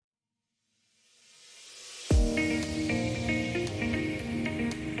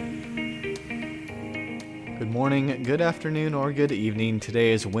morning, good afternoon, or good evening.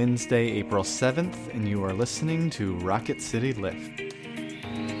 Today is Wednesday, April 7th, and you are listening to Rocket City Lift.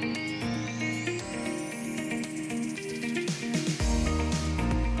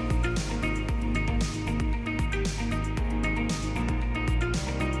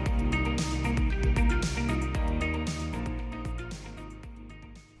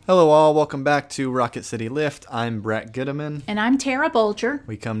 Hello all, welcome back to Rocket City Lift. I'm Brett Goodeman. And I'm Tara Bolger.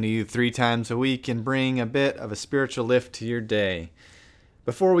 We come to you 3 times a week and bring a bit of a spiritual lift to your day.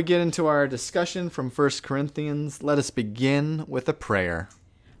 Before we get into our discussion from 1 Corinthians, let us begin with a prayer.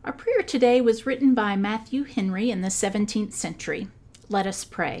 Our prayer today was written by Matthew Henry in the 17th century. Let us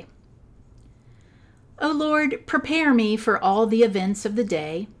pray. O Lord, prepare me for all the events of the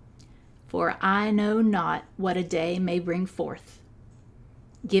day, for I know not what a day may bring forth.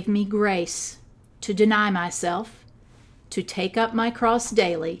 Give me grace to deny myself, to take up my cross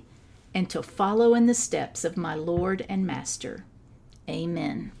daily, and to follow in the steps of my Lord and Master.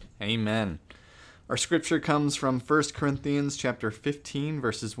 Amen. Amen. Our scripture comes from 1 Corinthians chapter 15,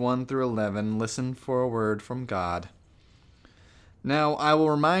 verses 1 through 11. Listen for a word from God. Now I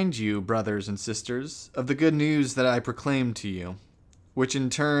will remind you, brothers and sisters, of the good news that I proclaimed to you, which in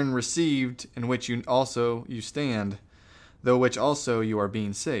turn received, in which you stand, though which also you are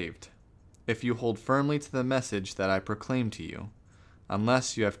being saved, if you hold firmly to the message that I proclaimed to you,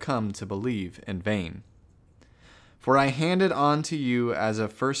 unless you have come to believe in vain. For I handed on to you as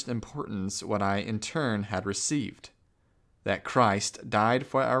of first importance what I in turn had received, that Christ died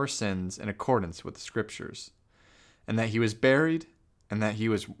for our sins in accordance with the Scriptures, and that he was buried, and that he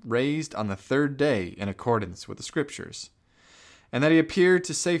was raised on the 3rd day in accordance with the Scriptures, and that he appeared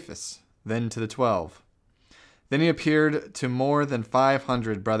to Cephas, then to the 12. Then he appeared to more than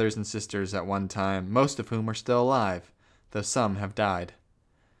 500 brothers and sisters at one time, most of whom are still alive, though some have died.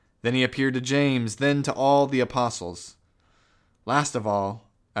 Then he appeared to James, then to all the apostles. Last of all,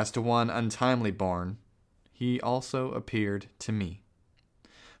 as to one untimely born, he also appeared to me.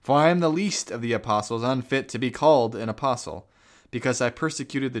 For I am the least of the apostles, unfit to be called an apostle, because I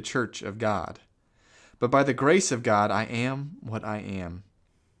persecuted the church of God. But by the grace of God I am what I am,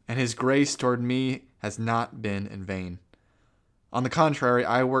 and his grace toward me has not been in vain. On the contrary,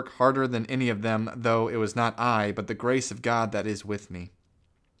 I work harder than any of them, though it was not I, but the grace of God that is with me.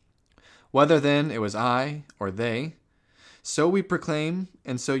 Whether then it was I or they, so we proclaim,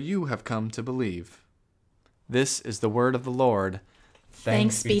 and so you have come to believe. This is the word of the Lord.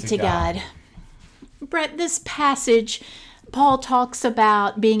 Thanks be to God. Brett, this passage, Paul talks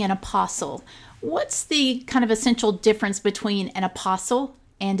about being an apostle. What's the kind of essential difference between an apostle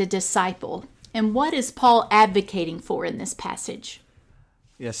and a disciple? And what is Paul advocating for in this passage?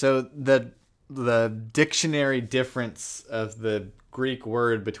 Yeah, so the dictionary difference of the Greek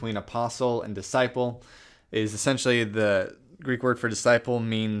word between apostle and disciple is essentially the Greek word for disciple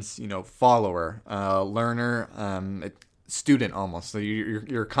means, follower, learner, student almost. So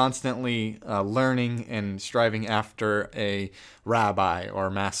you're constantly learning and striving after a rabbi or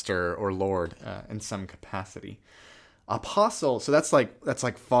master or Lord in some capacity. Apostle, so that's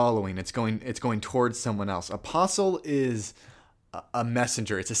like following. It's going towards someone else. Apostle is a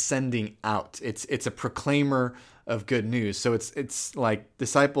messenger. It's a sending out. It's a proclaimer of good news. So it's like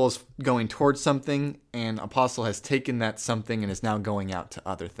disciples going towards something, and apostle has taken that something and is now going out to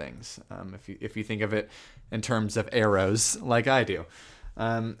other things. If you think of it in terms of arrows, like I do,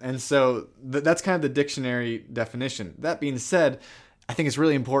 and so that's kind of the dictionary definition. That being said, I think it's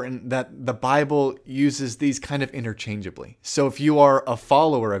really important that the Bible uses these kind of interchangeably. So if you are a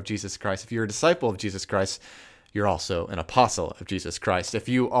follower of Jesus Christ, if you're a disciple of Jesus Christ, you're also an apostle of Jesus Christ. If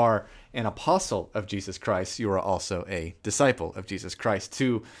you are an apostle of Jesus Christ, you are also a disciple of Jesus Christ.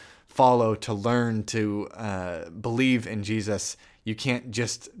 To follow, to learn, to believe in Jesus, you can't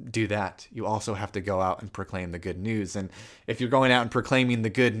just do that. You also have to go out and proclaim the good news. And if you're going out and proclaiming the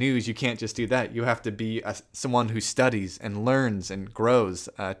good news, you can't just do that. You have to be someone who studies and learns and grows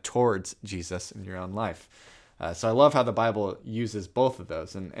towards Jesus in your own life. So I love how the Bible uses both of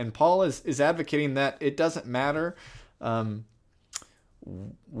those. And Paul is advocating that it doesn't matter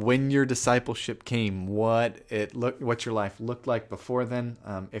when your discipleship came, what your life looked like before then.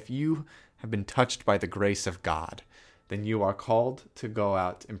 If you have been touched by the grace of God, then you are called to go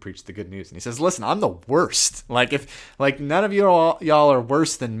out and preach the good news. And he says, listen, I'm the worst. Like none of y'all are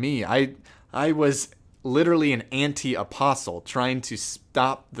worse than me. I was literally an anti-apostle trying to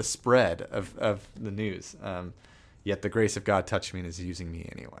stop the spread of the news. Yet the grace of God touched me and is using me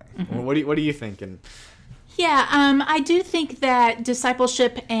anyway. Mm-hmm. What do you think? Yeah, I do think that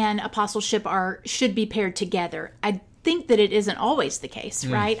discipleship and apostleship should be paired together. I think that it isn't always the case,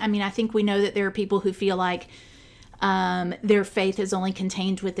 right? I mean, I think we know that there are people who feel like their faith is only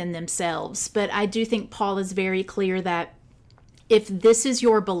contained within themselves. But I do think Paul is very clear that if this is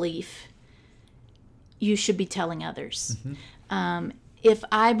your belief, you should be telling others. If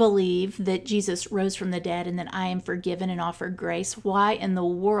I believe that Jesus rose from the dead and that I am forgiven and offered grace, why in the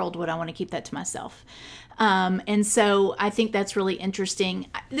world would I want to keep that to myself? And so I think that's really interesting.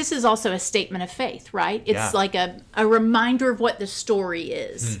 This is also a statement of faith, right? It's like a reminder of what the story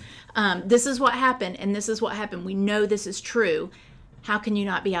is. This is what happened, and this is what happened. We know this is true. How can you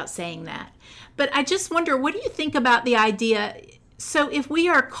not be out saying that? But I just wonder, what do you think about the idea? So if we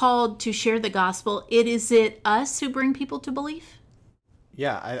are called to share the gospel, is it us who bring people to belief?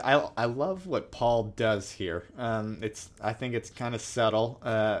 Yeah, I love what Paul does here. I think it's kind of subtle,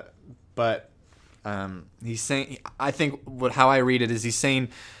 but he's saying, I think how I read it is he's saying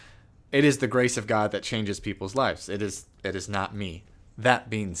it is the grace of God that changes people's lives. It is not me. That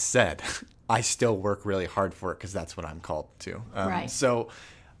being said, I still work really hard for it because that's what I'm called to. Right. So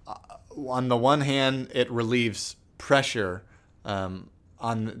on the one hand, it relieves pressure. On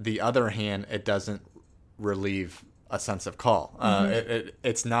the other hand, it doesn't relieve a sense of call.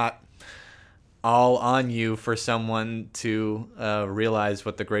 It's not all on you for someone to realize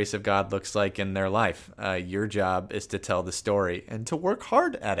what the grace of God looks like in their life. Your job is to tell the story and to work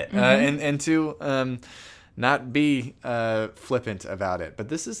hard at it, and to not be flippant about it. But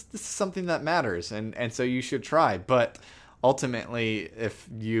this is something that matters, and so you should try. But ultimately, if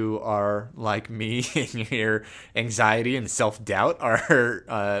you are like me and your anxiety and self-doubt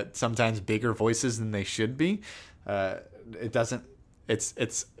are sometimes bigger voices than they should be,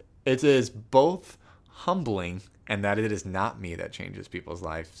 it is both humbling and that it is not me that changes people's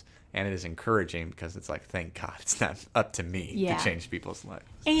lives, and it is encouraging because it's like, thank God it's not up to me to change people's lives.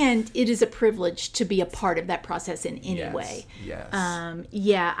 And it is a privilege to be a part of that process in any way. Yes.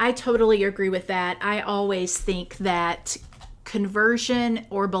 I totally agree with that. I always think that conversion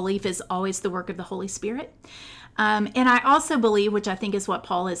or belief is always the work of the Holy Spirit. And I also believe, which I think is what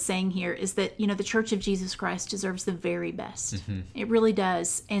Paul is saying here, is that, the Church of Jesus Christ deserves the very best. It really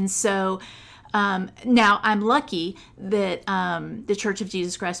does. And so now I'm lucky that the Church of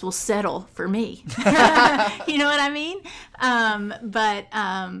Jesus Christ will settle for me. You know what I mean? But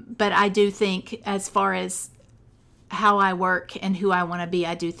I do think, as far as how I work and who I want to be,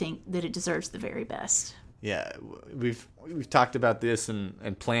 I do think that it deserves the very best. Yeah, we've talked about this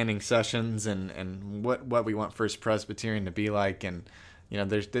in planning sessions and what we want First Presbyterian to be like, and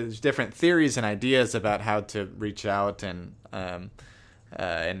there's different theories and ideas about how to reach out and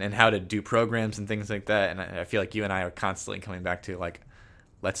how to do programs and things like that. And I feel like you and I are constantly coming back to, like,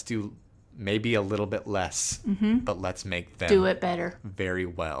 let's do maybe a little bit less, but let's make them do it better very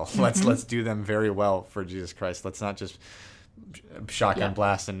well. Let's do them very well for Jesus Christ. Let's not just shotgun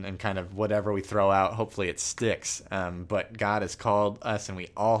blast and kind of whatever we throw out, hopefully it sticks. But God has called us, and we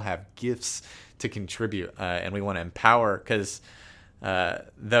all have gifts to contribute, and we want to empower, because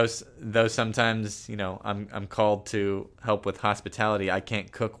those sometimes, I'm called to help with hospitality. I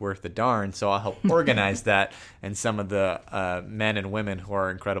can't cook worth a darn, so I'll help organize that, and some of the men and women who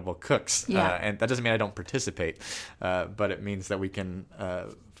are incredible cooks. And that doesn't mean I don't participate, but it means that we can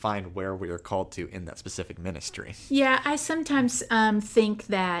find where we are called to in that specific ministry. Yeah, I sometimes think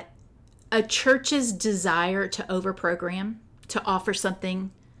that a church's desire to overprogram, to offer something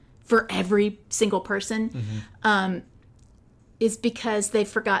for every single person, is because they've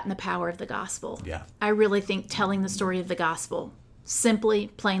forgotten the power of the gospel. Yeah. I really think telling the story of the gospel, simply,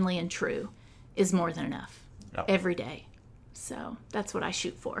 plainly, and true, is more than enough every day. So that's what I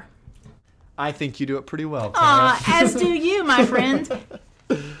shoot for. I think you do it pretty well, Tara. As do you, my friend.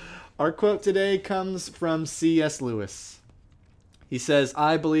 Our quote today comes from C.S. Lewis. He says,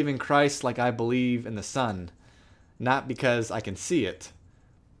 "I believe in Christ like I believe in the sun, not because I can see it,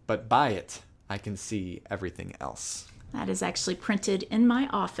 but by it I can see everything else." That is actually printed in my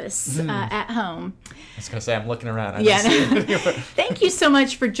office at home. I was going to say, I'm looking around. Thank you so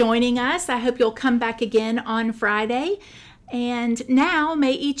much for joining us. I hope you'll come back again on Friday. And now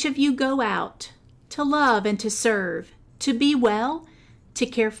may each of you go out to love and to serve, to be well, to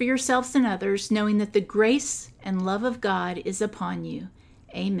care for yourselves and others, knowing that the grace and love of God is upon you.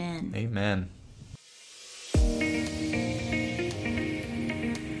 Amen. Amen.